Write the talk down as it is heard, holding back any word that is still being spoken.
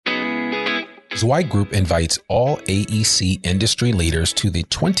Zweig Group invites all AEC industry leaders to the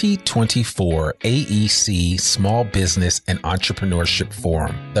 2024 AEC Small Business and Entrepreneurship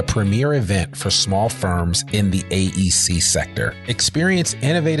Forum, the premier event for small firms in the AEC sector. Experience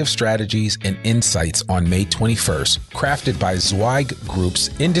innovative strategies and insights on May 21st, crafted by Zweig Group's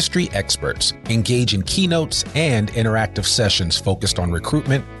industry experts. Engage in keynotes and interactive sessions focused on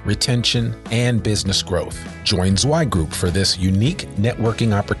recruitment, retention, and business growth. Join Zweig Group for this unique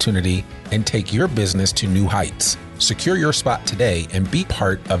networking opportunity and take your business to new heights. Secure your spot today and be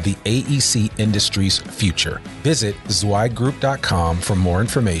part of the AEC industry's future. Visit zweiggroup.com for more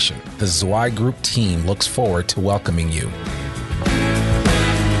information. The Zweig Group team looks forward to welcoming you.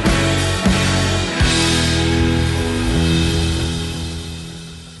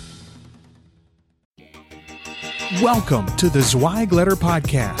 Welcome to the Zweig Letter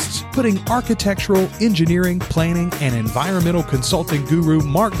Podcasts, putting architectural, engineering, planning, and environmental consulting guru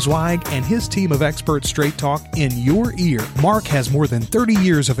Mark Zweig and his team of experts straight talk in your ear. Mark has more than 30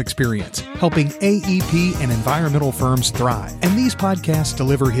 years of experience helping AEP and environmental firms thrive, and these podcasts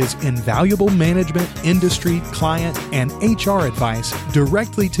deliver his invaluable management, industry, client, and HR advice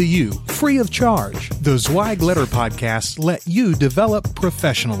directly to you, free of charge. The Zweig Letter Podcasts let you develop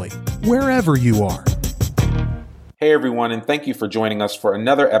professionally, wherever you are. Hey everyone, and thank you for joining us for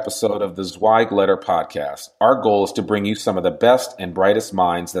another episode of the Zweig Letter Podcast. Our goal is to bring you some of the best and brightest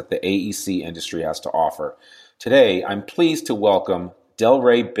minds that the AEC industry has to offer. Today, I'm pleased to welcome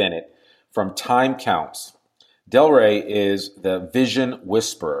Delrae Bennett from Time Counts. Delrae is the Vision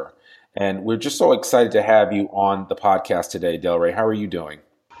Whisperer, and we're just so excited to have you on the podcast today, Delrae. How are you doing?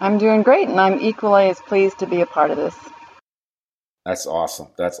 I'm doing great, and I'm equally as pleased to be a part of this. That's awesome.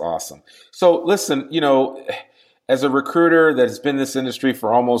 That's awesome. So listen, as a recruiter that has been in this industry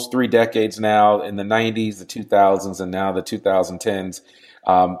for almost 3 decades now, in the 90s, the 2000s, and now the 2010s,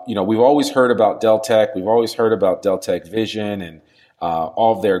 we've always heard about Deltec. We've always heard about Deltec Vision and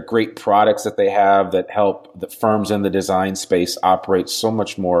all of their great products that they have that help the firms in the design space operate so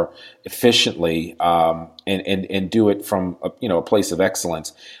much more efficiently and do it from a place of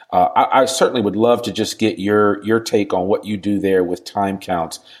excellence. I certainly would love to just get your take on what you do there with Time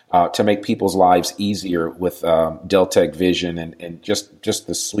Counts to make people's lives easier with Deltec Vision and just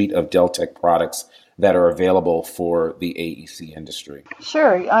the suite of Deltec products that are available for the AEC industry.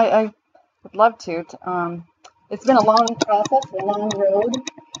 Sure, I would love to. It's been a long process, a long road,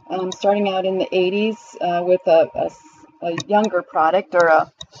 starting out in the 80s with a younger product or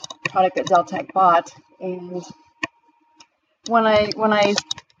a product that Deltec bought. And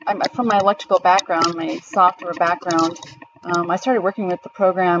I'm from my electrical background, my software background, I started working with the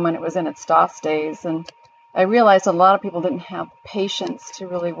program when it was in its DOS days, and I realized a lot of people didn't have patience to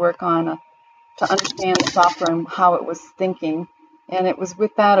really work on to understand the software and how it was thinking. And it was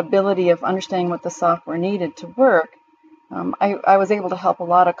with that ability of understanding what the software needed to work, I was able to help a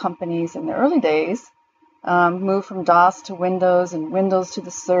lot of companies in the early days move from DOS to Windows and Windows to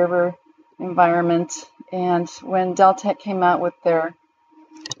the server environment. And when Deltec came out with their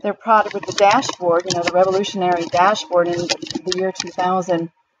product with the dashboard, the revolutionary dashboard in the year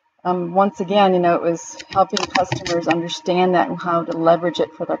 2000, once again, it was helping customers understand that and how to leverage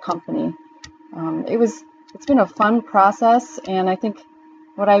it for their company. It's been a fun process, and I think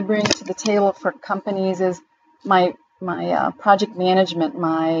what I bring to the table for companies is my project management,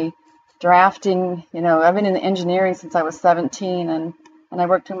 my drafting. I've been in engineering since I was 17, and I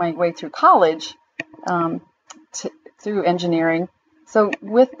worked my way through college through engineering. So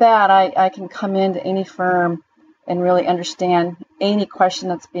with that, I can come into any firm and really understand any question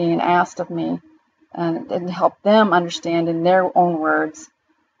that's being asked of me and help them understand in their own words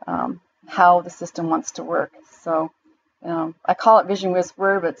how the system wants to work. So, I call it Vision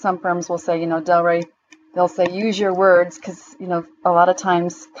Whisperer, but some firms will say, Delrae, they'll say, use your words, because, a lot of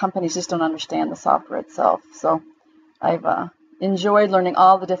times companies just don't understand the software itself. So I've enjoyed learning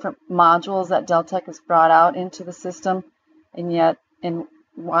all the different modules that Deltec has brought out into the system, and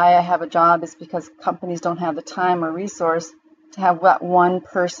why I have a job is because companies don't have the time or resource to have that one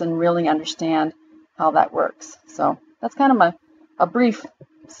person really understand how that works. So that's kind of a brief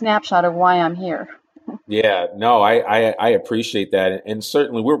snapshot of why I'm here. Yeah, no, I appreciate that. And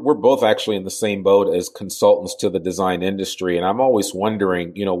certainly we're both actually in the same boat as consultants to the design industry. And I'm always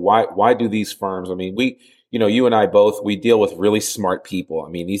wondering, why do these firms, you and I both, we deal with really smart people.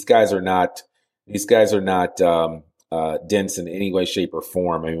 These guys are not dense in any way, shape, or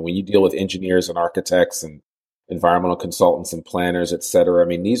form. When you deal with engineers and architects and environmental consultants and planners, et cetera,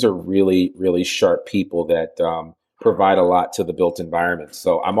 these are really, really sharp people that provide a lot to the built environment.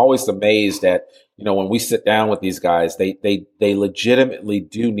 So I'm always amazed at, when we sit down with these guys, they legitimately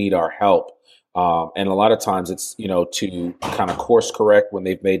do need our help And a lot of times it's, to kind of course correct when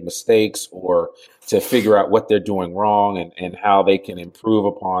they've made mistakes or to figure out what they're doing wrong and how they can improve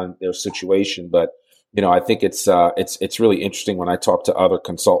upon their situation. But, I think it's really interesting when I talk to other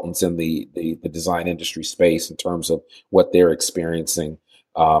consultants in the design industry space in terms of what they're experiencing,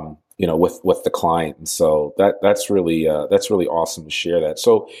 with the client. And so that's really awesome to share that.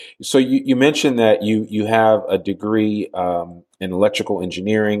 So you mentioned that you have a degree in electrical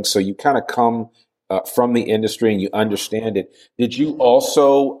engineering, so you kind of come from the industry and you understand it. Did you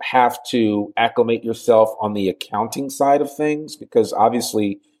also have to acclimate yourself on the accounting side of things? Because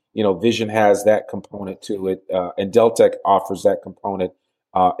obviously, Vision has that component to it, and Deltec offers that component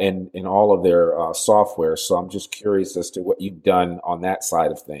in all of their software. So I'm just curious as to what you've done on that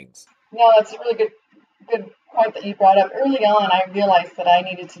side of things. No, that's a really good point that you brought up. Early on, I realized that I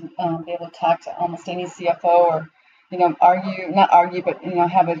needed to be able to talk to almost any CFO or, not argue, but,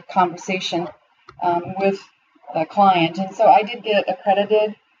 have a conversation with the client. And so I did get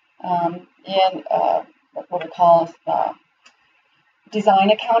accredited in what we call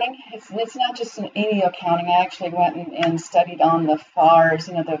design accounting. It's not just any accounting. I actually went and studied on the FARs,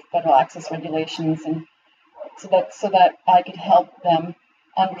 the Federal Access Regulations, and so that I could help them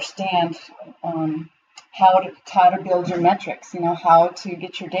understand how to build your metrics, how to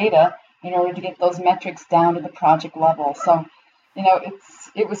get your data in order to get those metrics down to the project level. So,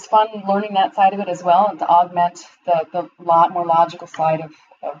 it was fun learning that side of it as well, and to augment the lot more logical side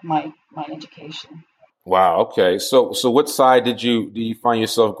of my education. Wow. Okay. So what side do you find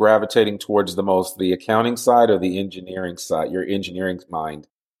yourself gravitating towards the most, the accounting side or the engineering side, your engineering mind,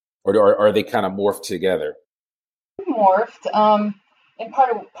 or are they kind of morphed together? Morphed. And part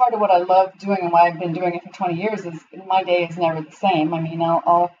of what I love doing and why I've been doing it for 20 years is my day is never the same. I mean,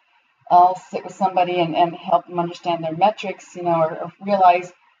 I'll sit with somebody and help them understand their metrics, or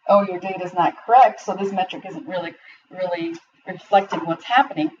realize, oh, your data is not correct, so this metric isn't really reflecting what's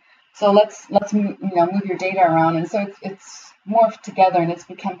happening. So let's move your data around, and so it's morphed together, and it's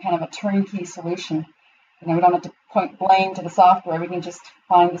become kind of a turnkey solution. We don't have to point blame to the software; we can just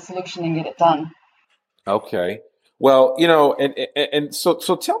find the solution and get it done. Okay. Well, and so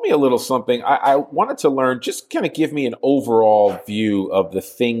tell me a little something. I wanted to learn, just kind of give me an overall view of the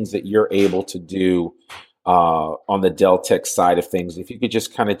things that you're able to do on the Deltec side of things. If you could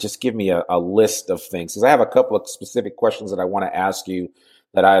just give me a list of things, because I have a couple of specific questions that I want to ask you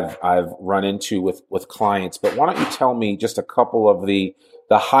that I've run into with clients. But why don't you tell me just a couple of the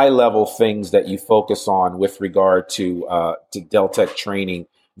high level things that you focus on with regard to Deltec training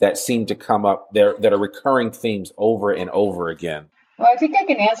that seem to come up there, that are recurring themes over and over again? Well, I think I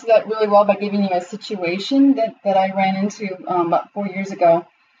can answer that really well by giving you a situation that I ran into about 4 years ago.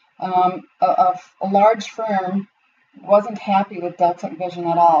 A large firm wasn't happy with Deltec Vision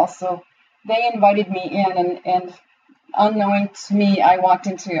at all, so they invited me in, and unknowing to me, I walked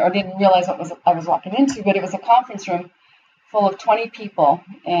into, or didn't realize what I was walking into, but it was a conference room full of 20 people,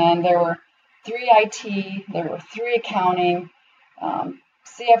 and there were 3 IT, there were 3 accounting,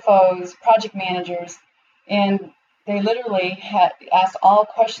 CFOs, project managers, and they literally had asked all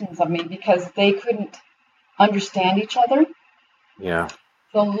questions of me because they couldn't understand each other. Yeah.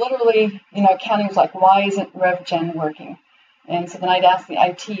 So literally, accounting was like, why isn't RevGen working? And so then I'd ask the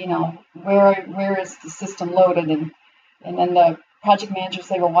IT, where is the system loaded? And then the project manager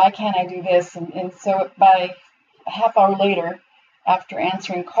say, well, why can't I do this? And so by a half hour later, after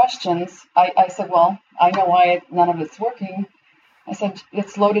answering questions, I said, well, I know why none of it's working. I said,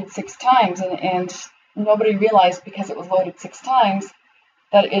 it's loaded 6 times, and nobody realized because it was loaded 6 times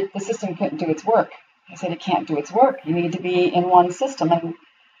that the system couldn't do its work. I said, it can't do its work. You need to be in one system. And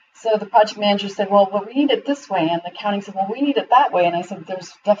so the project manager said, well, we need it this way. And the accounting said, well, we need it that way. And I said,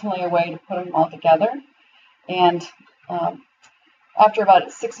 there's definitely a way to put them all together. And after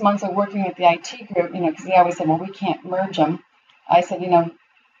about 6 months of working with the IT group, because they always said, well, we can't merge them. I said,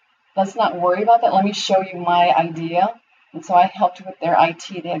 let's not worry about that. Let me show you my idea. And so I helped with their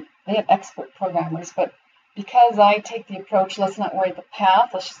IT. They have expert programmers, but because I take the approach, let's not worry about the path,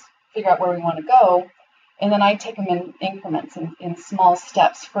 let's just figure out where we want to go. And then I take them in increments, in small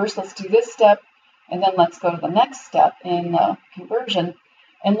steps. First, let's do this step, and then let's go to the next step in conversion.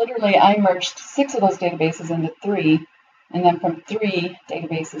 And literally, I merged 6 of those databases into 3, and then from 3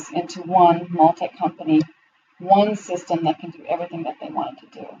 databases into 1 multi-company, 1 system that can do everything that they wanted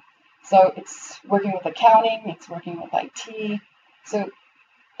to do. So it's working with accounting, it's working with IT. So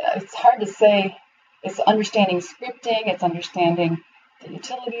it's hard to say. It's understanding scripting, it's understanding the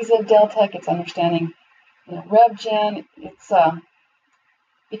utilities of Deltec, it's understanding RevGen. It's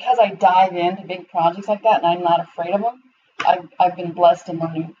because I dive into big projects like that, and I'm not afraid of them. I've been blessed in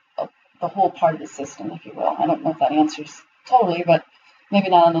learning the whole part of the system, if you will. I don't know if that answers totally, but maybe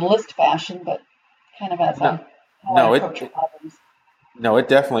not in a list fashion, but kind of as how I approach problems. No, it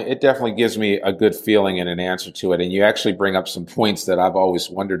definitely gives me a good feeling and an answer to it. And you actually bring up some points that I've always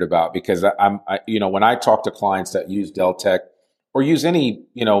wondered about, because when I talk to clients that use Deltec or use any,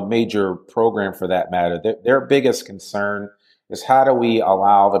 major program for that matter, their biggest concern is how do we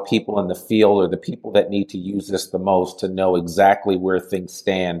allow the people in the field or the people that need to use this the most to know exactly where things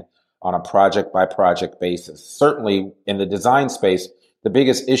stand on a project by project basis. Certainly in the design space, the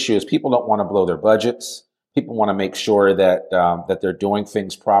biggest issue is people don't want to blow their budgets. People want to make sure that that they're doing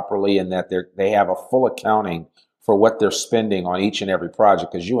things properly and that they have a full accounting for what they're spending on each and every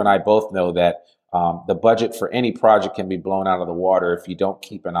project. Because you and I both know that the budget for any project can be blown out of the water if you don't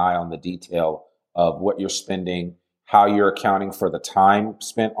keep an eye on the detail of what you're spending, how you're accounting for the time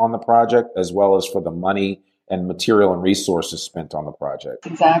spent on the project, as well as for the money and material and resources spent on the project.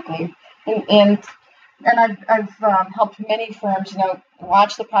 Exactly, and I've helped many firms,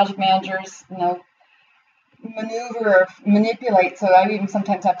 watch the project managers, maneuver or manipulate. So I even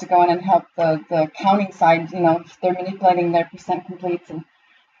sometimes have to go in and help the accounting side. If they're manipulating their percent completes and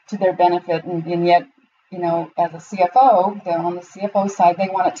to their benefit, and yet, as a CFO, on the CFO side, they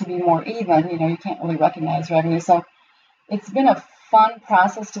want it to be more even. You can't really recognize revenue. So it's been a fun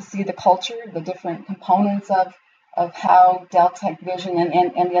process to see the culture, the different components of how Deltec Vision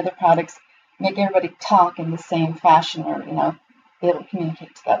and the other products make everybody talk in the same fashion, or be able to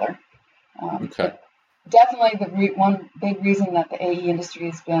communicate together. Okay. Definitely one big reason that the AE industry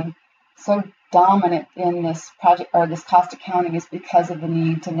has been so dominant in this project or this cost accounting is because of the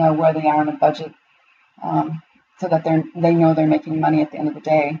need to know where they are in a budget, so that they know they're making money at the end of the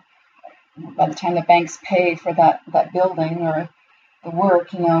day. By the time the banks pay for that building or the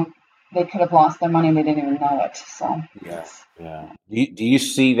work, they could have lost their money and they didn't even know it. So yeah. Do you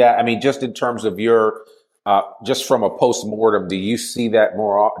see that? I mean, just in terms of your just from a post-mortem, do you see that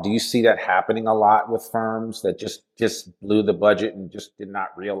happening a lot with firms that just blew the budget and just did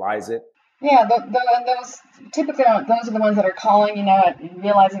not realize it? Yeah, those typically those are the ones that are calling,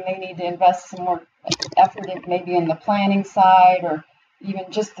 realizing they need to invest some more effort maybe in the planning side, or even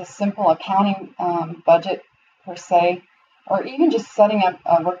just the simple accounting budget per se, or even just setting up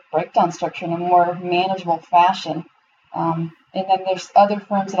a work breakdown structure in a more manageable fashion. And then there's other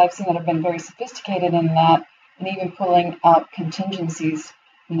firms that I've seen that have been very sophisticated in that, and even pulling out contingencies,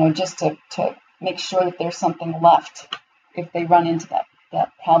 just to make sure that there's something left if they run into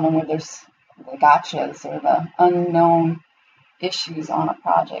that problem where there's the gotchas or the unknown issues on a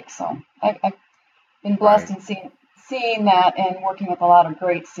project. So I've been blessed in seeing that and working with a lot of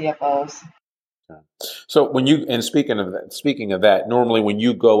great CFOs. So speaking of that, normally when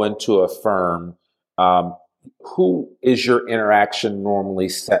you go into a firm, who is your interaction normally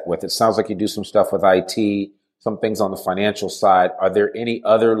set with? It sounds like you do some stuff with IT, some things on the financial side. Are there any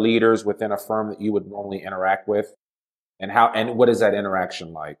other leaders within a firm that you would normally interact with? And what is that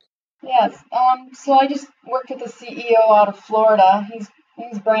interaction like? Yes. So I just worked with the CEO out of Florida.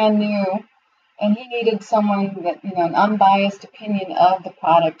 He's brand new, and he needed someone that, an unbiased opinion of the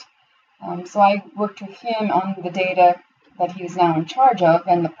product. So I worked with him on the data that he was now in charge of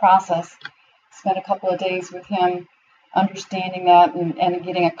and the process. Spent a couple of days with him understanding that and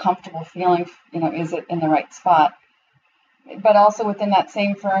getting a comfortable feeling, is it in the right spot? But also within that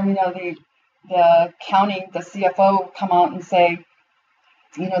same firm, the accounting, the CFO come out and say,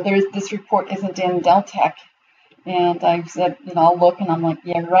 this report isn't in Deltec. And I said, I'll look, and I'm like,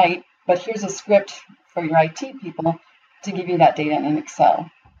 yeah, right. But here's a script for your IT people to give you that data in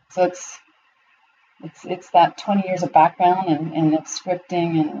Excel. So it's that 20 years of background and of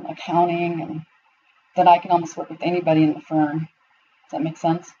scripting and accounting, and that I can almost work with anybody in the firm. Does that make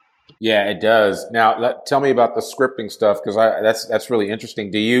sense? Yeah, it does. Now, tell me about the scripting stuff, because that's really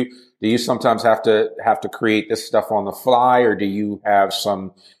interesting. Do you sometimes have to create this stuff on the fly, or do you have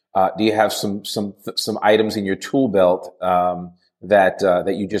some items in your tool belt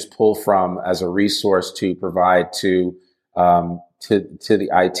that you just pull from as a resource to provide to the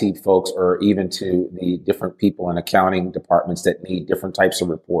IT folks, or even to the different people in accounting departments that need different types of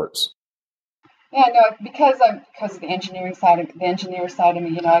reports? Yeah, no, because of the engineer side of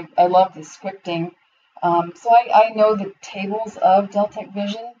me, I love the scripting. So I know the tables of Deltec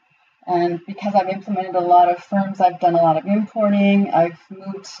Vision, and because I've implemented a lot of firms, I've done a lot of importing. I've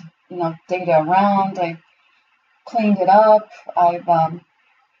moved, data around. I've cleaned it up. So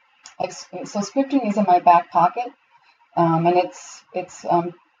scripting is in my back pocket, and it's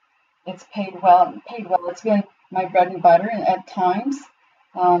paid well. It's been my bread and butter at times.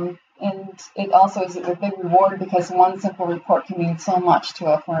 And it also is a big reward, because one simple report can mean so much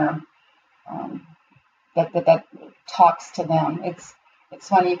to a firm. that talks to them. It's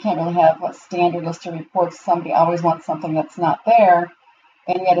funny, you can't really have a standard list of reports. Somebody always wants something that's not there,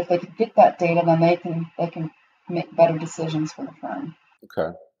 and yet if they could get that data, then they can make better decisions for the firm.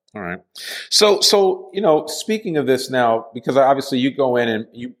 Okay. All right. So, speaking of this now, because obviously you go in and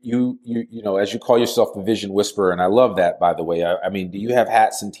you as you call yourself the Vision Whisperer, and I love that, by the way. I mean, do you have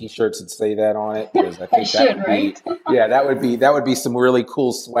hats and T-shirts that say that on it? Because I think should, right? that would be some really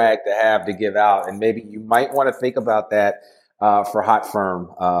cool swag to have to give out, and maybe you might want to think about that for Hot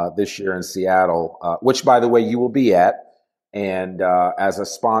Firm this year in Seattle, which, by the way, you will be at. And as a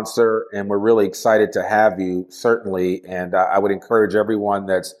sponsor, and we're really excited to have you, certainly. And I would encourage everyone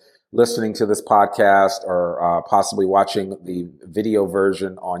that's listening to this podcast or possibly watching the video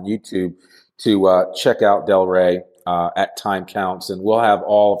version on YouTube to check out Delrae at Time Counts. And we'll have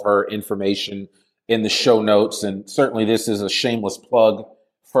all of her information in the show notes. And certainly this is a shameless plug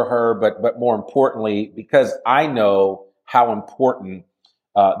for her, but more importantly, because I know how important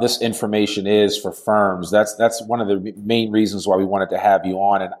this information is for firms. That's one of the main reasons why we wanted to have you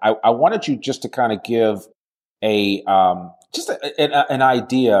on. And I wanted you just to kind of give an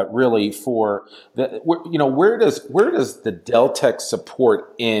idea really for where does the Deltec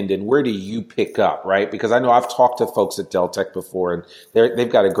support end and where do you pick up, right? Because I know I've talked to folks at Deltec before and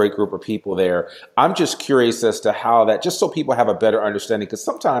they've got a great group of people there. I'm just curious as to how that, just so people have a better understanding, because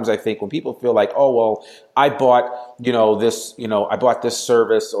sometimes I think when people feel like, oh, well, I bought, I bought this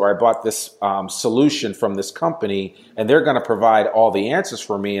service or I bought this solution from this company and they're going to provide all the answers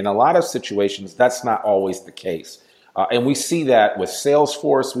for me. In a lot of situations, that's not always the case. And we see that with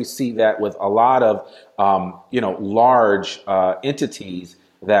Salesforce. We see that with a lot of, large entities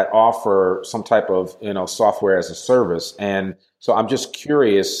that offer some type of, software as a service. And so I'm just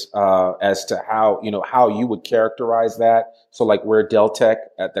curious as to how you would characterize that. So like where Deltec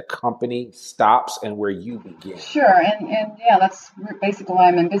at the company stops and where you begin. Sure. And yeah, that's basically why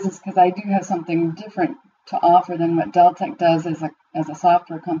I'm in business, because I do have something different to offer than what Deltec does as a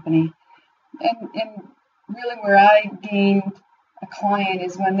software company. And really where I gained a client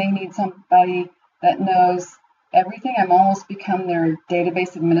is when they need somebody that knows everything. I'm almost become their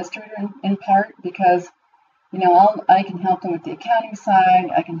database administrator in part because, I can help them with the accounting side.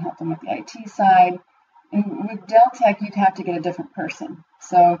 I can help them with the IT side. And with Deltec, you'd have to get a different person.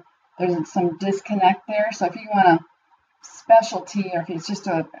 So there's some disconnect there. So if you want a specialty or if it's just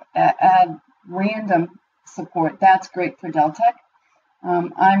a add random support, that's great for Deltec.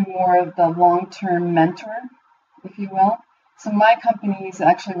 I'm more of the long-term mentor, if you will. So my companies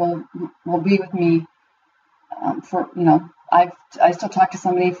actually will be with me I still talk to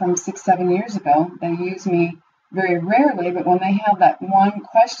somebody from 6-7 years ago. They use me very rarely, but when they have that one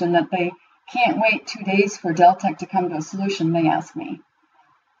question that they can't wait 2 days for Deltec to come to a solution, they ask me.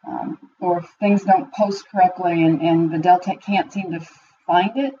 Or if things don't post correctly and the Deltec can't seem to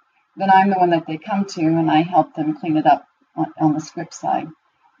find it, then I'm the one that they come to and I help them clean it up on the script side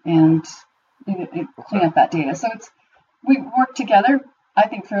and clean up that data. So we work together, I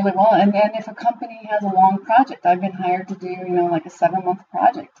think, fairly well. And then if a company has a long project, I've been hired to do, like a 7-month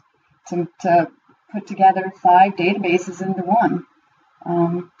project to put together 5 databases into one.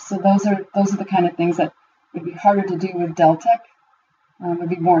 So those are the kind of things that would be harder to do with Deltec. Would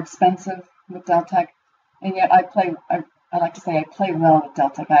be more expensive with Deltec. And yet I like to say I play well with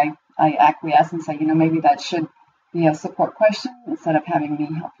Deltec. I acquiesce and say, maybe that should be a support question instead of having me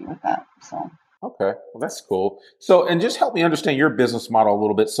help you with that. So. Okay, well, that's cool. So, and just help me understand your business model a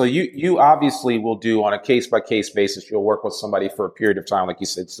little bit. So you obviously will do on a case-by-case basis, you'll work with somebody for a period of time, like you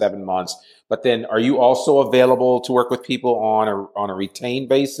said, 7 months. But then are you also available to work with people on a retained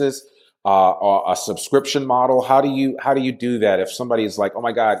basis, or a subscription model? How do you do that? If somebody's like, oh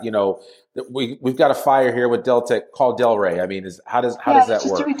my God, we've got a fire here with Deltec, call Delrae. I mean, how does that work? It's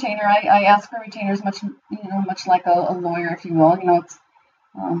just a retainer. I ask for retainers much like a lawyer, if you will. It's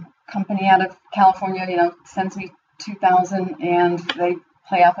company out of California, sends me $2,000 and they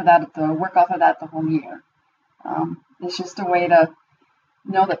play off of that, work off of that the whole year. It's just a way to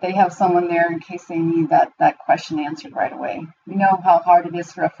know that they have someone there in case they need that question answered right away. You know how hard it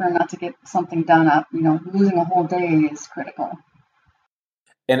is for a firm not to get something done up. Losing a whole day is critical.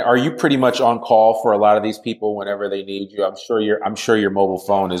 And are you pretty much on call for a lot of these people whenever they need you? I'm sure your mobile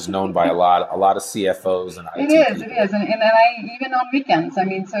phone is known by a lot of CFOs and IT It is, and I even on weekends. I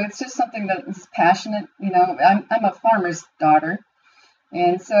mean, so it's just something that is passionate. I'm a farmer's daughter,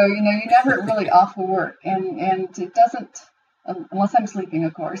 and so you never really off of work, and it doesn't unless I'm sleeping,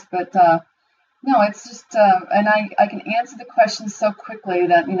 of course. But no, it's just and I can answer the questions so quickly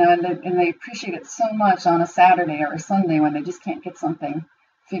that and they appreciate it so much on a Saturday or a Sunday when they just can't get something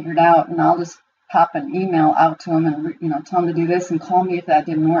figured out, and I'll just pop an email out to them and tell them to do this and call me if that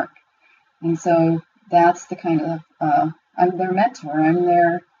didn't work. And so that's the kind of I'm their mentor. I'm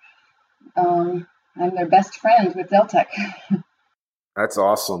their best friend with Deltec. That's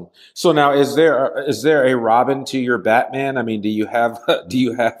awesome. So now, is there a Robin to your Batman? I mean, do you have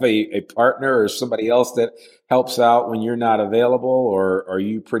a partner or somebody else that helps out when you're not available, or are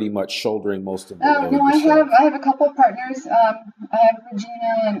you pretty much shouldering most of the load No, yourself? I have a couple of partners. I have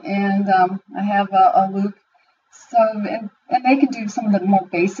Regina and I have a Luke. So and they can do some of the more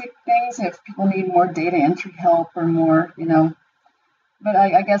basic things if people need more data entry help or more, But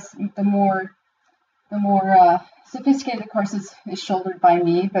I guess the more sophisticated courses is shouldered by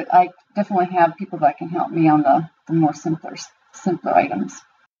me, but I definitely have people that can help me on the more simpler items.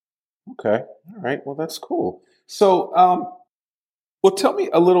 Okay. All right. Well, that's cool. So, well, tell me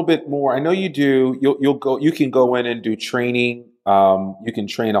a little bit more. I know you do. You can go in and do training. You can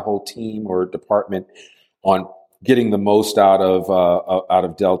train a whole team or department on getting the most out of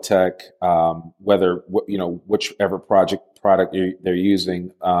Deltec, whichever product they're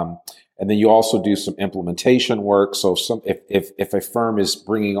using. And then you also do some implementation work. So if a firm is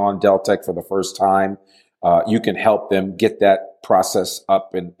bringing on Deltec for the first time, you can help them get that process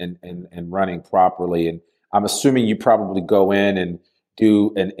up and running properly. And I'm assuming you probably go in and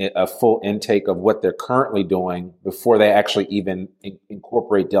do a full intake of what they're currently doing before they actually even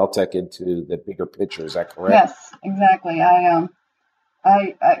incorporate Deltec into the bigger picture. Is that correct? Yes, exactly. I've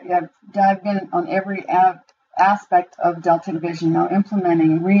been on every aspect of Deltec Vision,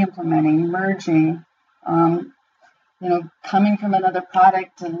 implementing, re-implementing, merging, coming from another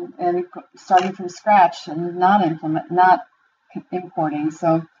product and starting from scratch and not importing.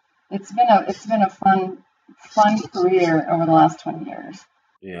 So it's been a fun career over the last 20 years.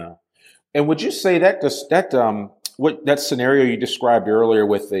 Yeah. And would you say that what that scenario you described earlier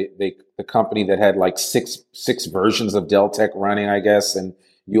with the company that had like six versions of Deltec running, I guess, and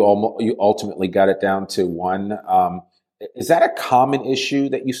you ultimately got it down to one. Is that a common issue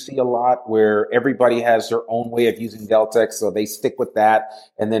that you see a lot, where everybody has their own way of using Deltec, so they stick with that,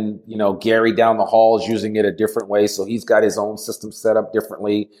 and then Gary down the hall is using it a different way, so he's got his own system set up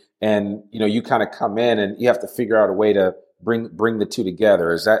differently, and you kind of come in and you have to figure out a way to bring the two together.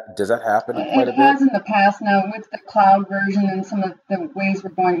 Does that happen quite a bit? It has in the past. Now with the cloud version and some of the ways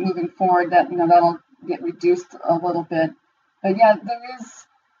we're moving forward, that that'll get reduced a little bit. But yeah, there is.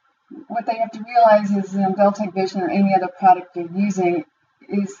 What they have to realize is Deltec Vision or any other product you're using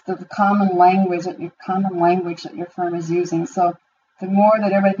is the common language that your firm is using. So the more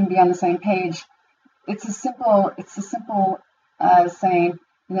that everybody can be on the same page, it's as simple as saying,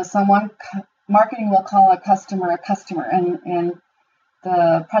 marketing will call a customer, and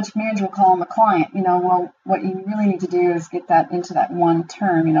the project manager will call them a client. Well, what you really need to do is get that into that one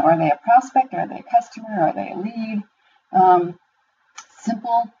term. Are they a prospect? Are they a customer? Are they a lead?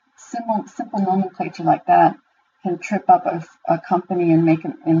 Simple nomenclature like that can trip up a company and make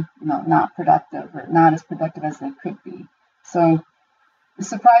them not productive, or not as productive as they could be. So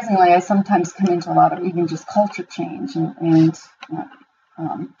surprisingly, I sometimes come into a lot of even just culture change and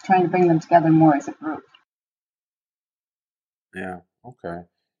trying to bring them together more as a group. Yeah. Okay.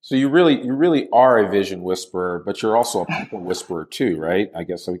 So you really are a vision whisperer, but you're also a people whisperer too, right? I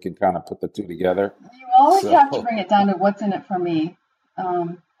guess so we can kind of put the two together. You always have to bring it down to what's in it for me.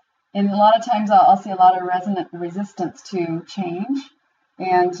 And a lot of times I'll see a lot of resistance to change.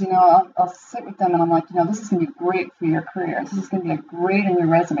 And, I'll sit with them and I'm like, this is going to be great for your career. This is going to be great in your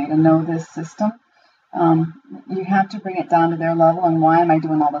resume to know this system. You have to bring it down to their level. And why am I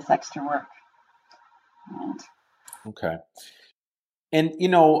doing all this extra work? Okay. And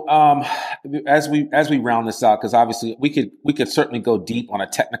as we round this out, because obviously we could certainly go deep on a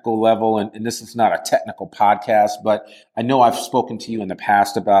technical level, and this is not a technical podcast, but I know I've spoken to you in the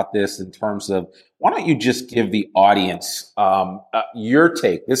past about this in terms of, why don't you just give the audience your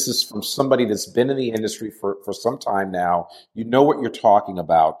take? This is from somebody that's been in the industry for some time now. You know what you're talking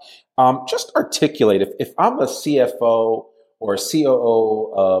about. Just articulate, if I'm a CFO or a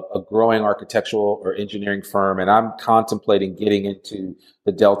COO of a growing architectural or engineering firm, and I'm contemplating getting into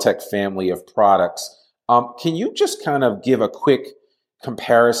the Deltec family of products, can you just kind of give a quick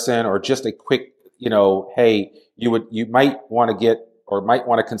comparison, or just a quick, hey, you might want to get, or might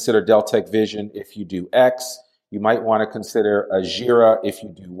want to consider Deltec Vision if you do X. You might want to consider a Jira if you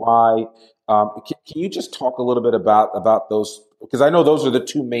do Y. Can you just talk a little bit about those? Because I know those are the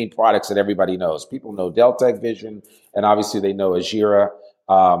two main products that everybody knows. People know Deltec Vision, and obviously they know Jira.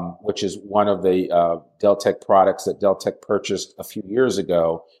 which is one of the Deltec products that Deltec purchased a few years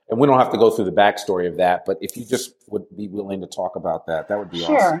ago. And we don't have to go through the backstory of that, but if you just would be willing to talk about that, that would be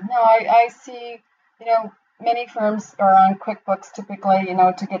Sure. awesome. No, I see, many firms are on QuickBooks typically,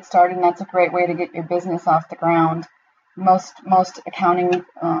 to get started, and that's a great way to get your business off the ground. Most accounting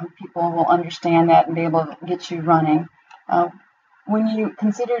people will understand that and be able to get you running. When you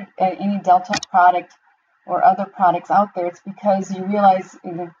consider any Deltec product or other products out there, it's because you realize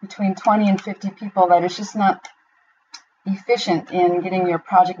between 20 and 50 people that it's just not efficient in getting your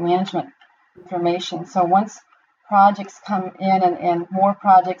project management information. So once projects come in and more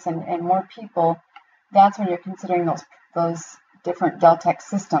projects and more people, that's when you're considering those different Deltec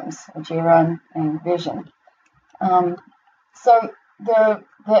systems, Jira and Vision. So the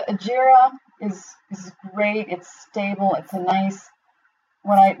Jira is great. It's stable. It's a nice,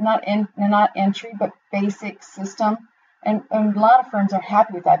 not entry but basic system, and a lot of firms are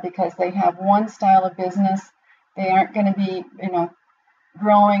happy with that because they have one style of business. They aren't going to be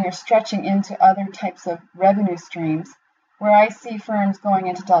growing or stretching into other types of revenue streams. Where I see firms going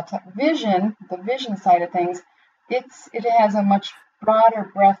into Deltec Vision, the Vision side of things, it has a much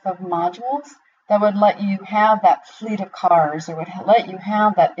broader breadth of modules that would let you have that fleet of cars, or would let you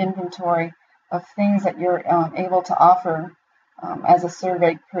have that inventory of things that you're able to offer as a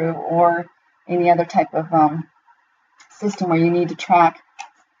survey crew, or any other type of system where you need to track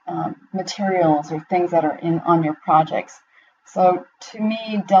materials or things that are on your projects. So to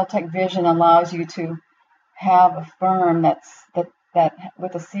me, Deltec Vision allows you to have a firm that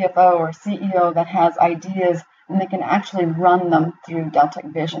with a CFO or CEO that has ideas, and they can actually run them through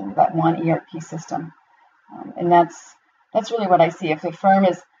Deltec Vision, that one ERP system. And that's really what I see. If the firm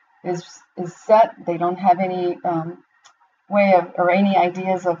is set, they don't have any way of, or any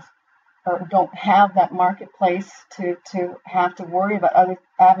ideas of, or don't have that marketplace to have to worry about other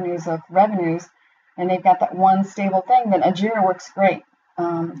avenues of revenues, and they've got that one stable thing, then Jira works great.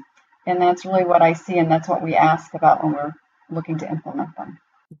 And that's really what I see, and that's what we ask about when we're looking to implement them.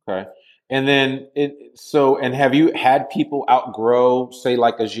 Okay. And then, and have you had people outgrow, say,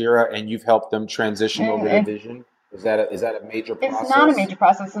 like Jira, and you've helped them transition over to Vision? Is that a major process? It's not a major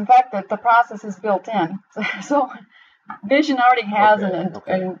process. In fact, the process is built in. So Vision already has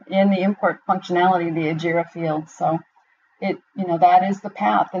in the import functionality the Jira field. So that is the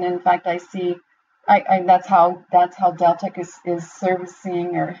path. And in fact, I see that's how Deltec is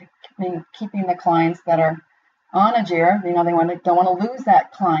servicing or keeping the clients that are on Jira. They don't want to lose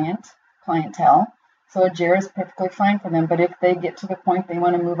that clientele. So Jira is perfectly fine for them. But if they get to the point they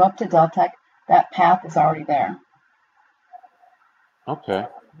want to move up to Deltec, that path is already there. Okay.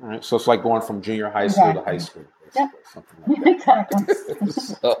 All right. So it's like going from junior high school to high school. Yep. Something like that. Exactly.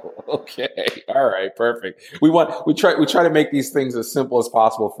 So, okay. All right. Perfect. We try to make these things as simple as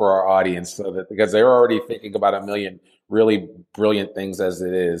possible for our audience, so that, because they're already thinking about a million really brilliant things as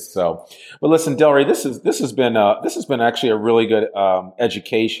it is. So, but listen, Delrae, this has been actually a really good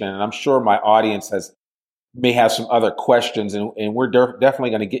education, and I'm sure my audience may have some other questions, and we're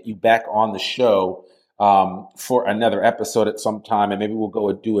definitely going to get you back on the show for another episode at some time, and maybe we'll go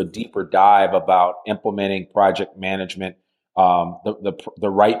and do a deeper dive about implementing project management, the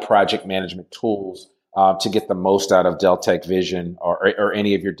right project management tools to get the most out of Deltec Vision or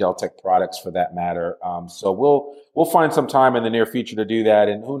any of your Deltec products for that matter. So we'll find some time in the near future to do that,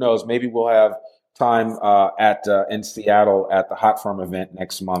 and who knows, maybe we'll have time in Seattle at the Hot Firm event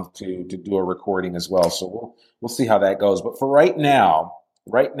next month to do a recording as well. So we'll see how that goes. But for right now,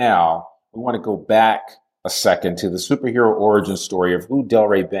 we want to go back a second to the superhero origin story of who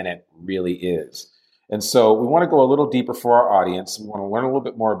Delrae Bennett really is. And so we want to go a little deeper for our audience. We want to learn a little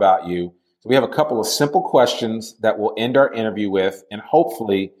bit more about you. So we have a couple of simple questions that we'll end our interview with, and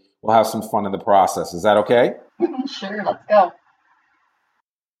hopefully we'll have some fun in the process. Is that okay? Sure, let's go.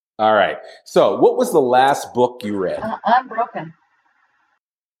 All right. So what was the last book you read? Unbroken.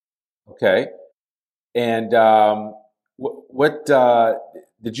 Okay. And what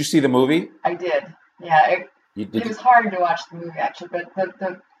did you see the movie? I did. Yeah. It was hard to watch the movie, actually,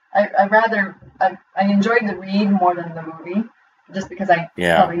 but I enjoyed the read more than the movie, just because I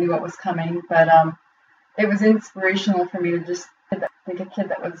probably knew what was coming. But it was inspirational for me to just think a kid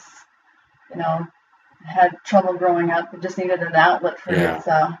that was, had trouble growing up, but just needed an outlet for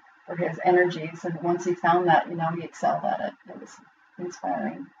his energies. And once he found that, he excelled at it. It was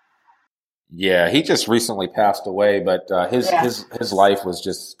inspiring. Yeah, he just recently passed away, but his life was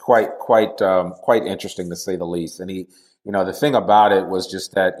just quite interesting, to say the least. And he, the thing about it was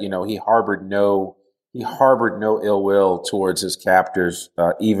just that he harbored no ill will towards his captors,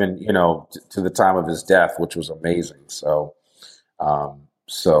 even to the time of his death, which was amazing. So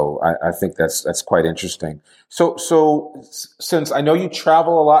So I think that's quite interesting. So since I know you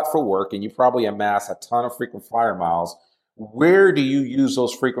travel a lot for work and you probably amass a ton of frequent flyer miles, where do you use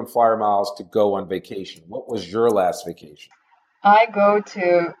those frequent flyer miles to go on vacation? What was your last vacation? I go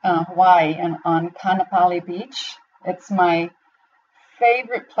to Hawaii and on Kaanapali Beach. It's my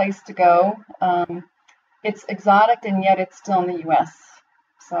favorite place to go. It's exotic and yet it's still in the U.S.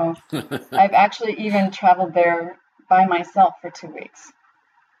 So I've actually even traveled there by myself for 2 weeks.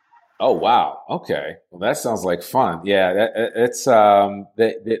 Oh wow. Okay. Well, that sounds like fun. Yeah, it's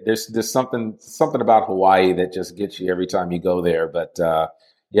there's something about Hawaii that just gets you every time you go there, but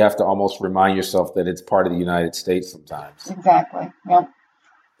you have to almost remind yourself that it's part of the United States sometimes. Exactly. Yep.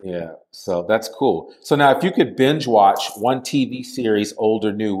 Yeah. So that's cool. So now, if you could binge watch one TV series, old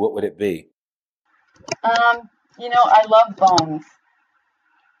or new, what would it be? I love Bones.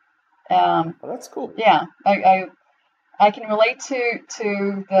 Oh, that's cool. Yeah, I can relate to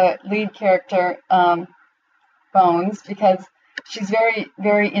the lead character, Bones, because she's very,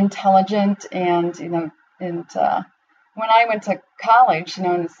 very intelligent and when I went to college, in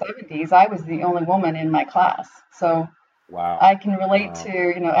the 70s, I was the only woman in my class. So Wow. I can relate Wow.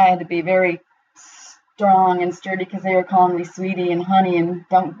 to, I had to be very strong and sturdy because they were calling me sweetie and honey and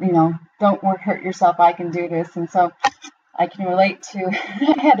don't hurt yourself. I can do this. And so I can relate to,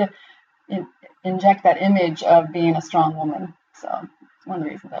 I had to inject that image of being a strong woman. So it's one of the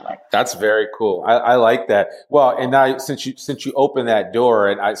reasons I like it. That's very cool. I like that. Well, and now since you opened that door,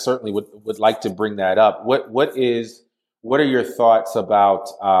 and I certainly would like to bring that up. What are your thoughts about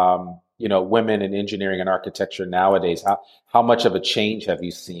women in engineering and architecture nowadays? How much of a change have you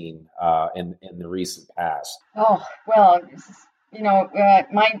seen in the recent past? Oh, well,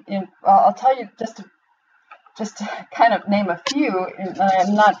 I'll tell you just to kind of name a few.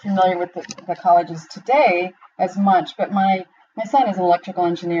 I'm not familiar with the colleges today as much, but my son is an electrical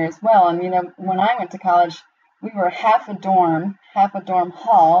engineer as well. And when I went to college, we were half a dorm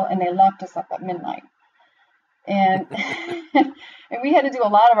hall, and they locked us up at midnight. And and we had to do a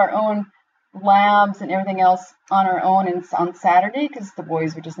lot of our own labs and everything else on our own and on Saturday because the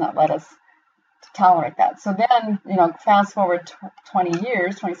boys would just not let us tolerate that. So then, fast forward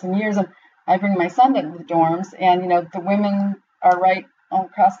 20-some years, and I bring my son to the dorms, and the women are right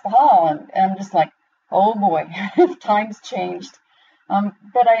across the hall, and I'm just like, oh boy, times changed.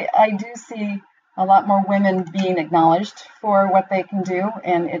 But I do see a lot more women being acknowledged for what they can do,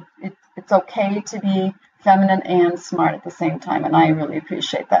 and it's okay to be feminine and smart at the same time, and I really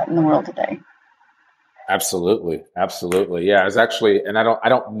appreciate that in the world today. Absolutely, absolutely. Yeah, it's actually, and I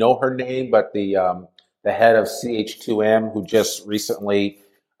don't know her name, but the head of CH2M, who just recently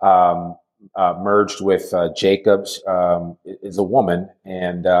merged with Jacobs, is a woman,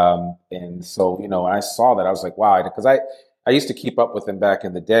 and so I saw that, I was like, wow, because I used to keep up with them back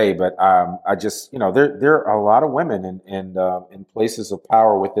in the day, but I just there are a lot of women in places of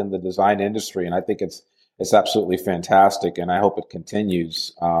power within the design industry, and I think it's absolutely fantastic, and I hope it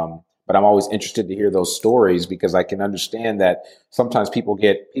continues. But I'm always interested to hear those stories because I can understand that sometimes people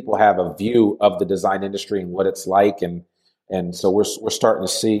have a view of the design industry and what it's like, and so we're starting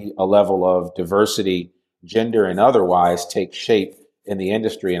to see a level of diversity, gender and otherwise, take shape in the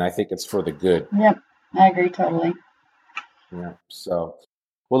industry, and I think it's for the good. Yep, I agree totally. Yeah. So,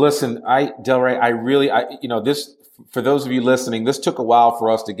 well, listen, Delrae, this, for those of you listening, this took a while for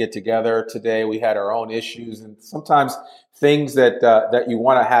us to get together today. We had our own issues, and sometimes things that you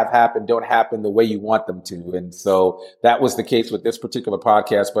want to have happen don't happen the way you want them to. And so that was the case with this particular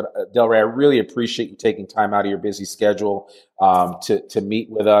podcast. But Delrae, I really appreciate you taking time out of your busy schedule to meet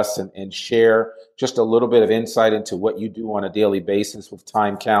with us and share just a little bit of insight into what you do on a daily basis with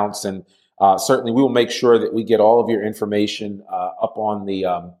time counts. And certainly we will make sure that we get all of your information up on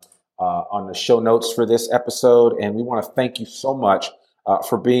the show notes for this episode. And we want to thank you so much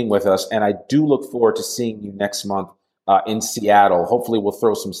for being with us. And I do look forward to seeing you next month in Seattle. Hopefully we'll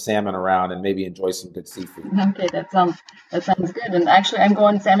throw some salmon around and maybe enjoy some good seafood. Okay, that sounds good. And actually, I'm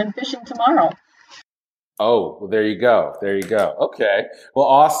going salmon fishing tomorrow. Oh, well, there you go. There you go. Okay. Well,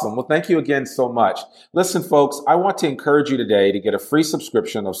 awesome. Well, thank you again so much. Listen, folks, I want to encourage you today to get a free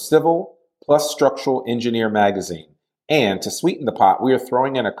subscription of Civil plus Structural Engineer magazine. And to sweeten the pot, we are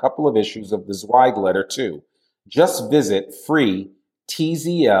throwing in a couple of issues of the Zweig letter too. Just visit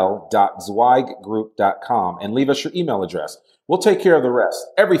freetzl.zweiggroup.com and leave us your email address. We'll take care of the rest.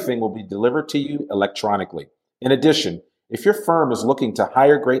 Everything will be delivered to you electronically. In addition, if your firm is looking to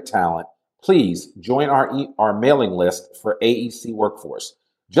hire great talent, please join our mailing list for AEC Workforce.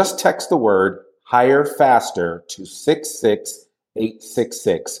 Just text the word "hire faster" to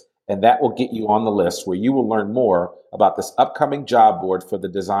 66866 and that will get you on the list where you will learn more about this upcoming job board for the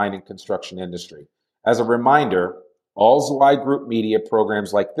design and construction industry. As a reminder, all Zweig Group Media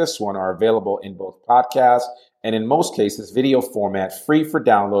programs like this one are available in both podcast and in most cases video format, free for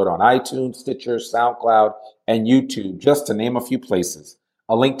download on iTunes, Stitcher, SoundCloud, and YouTube, just to name a few places.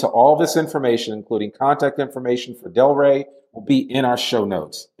 A link to all this information, including contact information for Delrae, will be in our show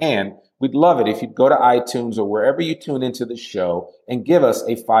notes. And we'd love it if you'd go to iTunes or wherever you tune into the show and give us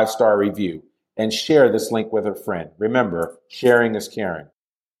a 5-star review and share this link with a friend. Remember, sharing is caring.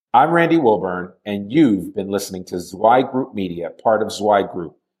 I'm Randy Wilburn, and you've been listening to Zweig Group Media, part of Zweig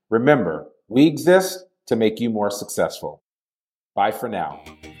Group. Remember, we exist to make you more successful. Bye for now.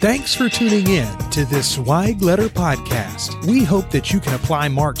 Thanks for tuning in to this Zweig Letter Podcast. We hope that you can apply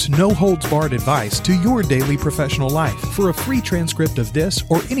Mark's no-holds-barred advice to your daily professional life. For a free transcript of this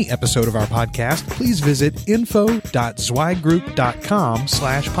or any episode of our podcast, please visit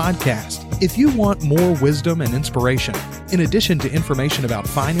info.zweiggroup.com/podcast. If you want more wisdom and inspiration, in addition to information about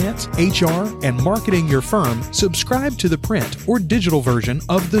finance, HR, and marketing your firm, subscribe to the print or digital version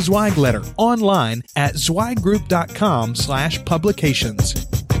of the Zweig Letter online at zweiggroup.com/publications.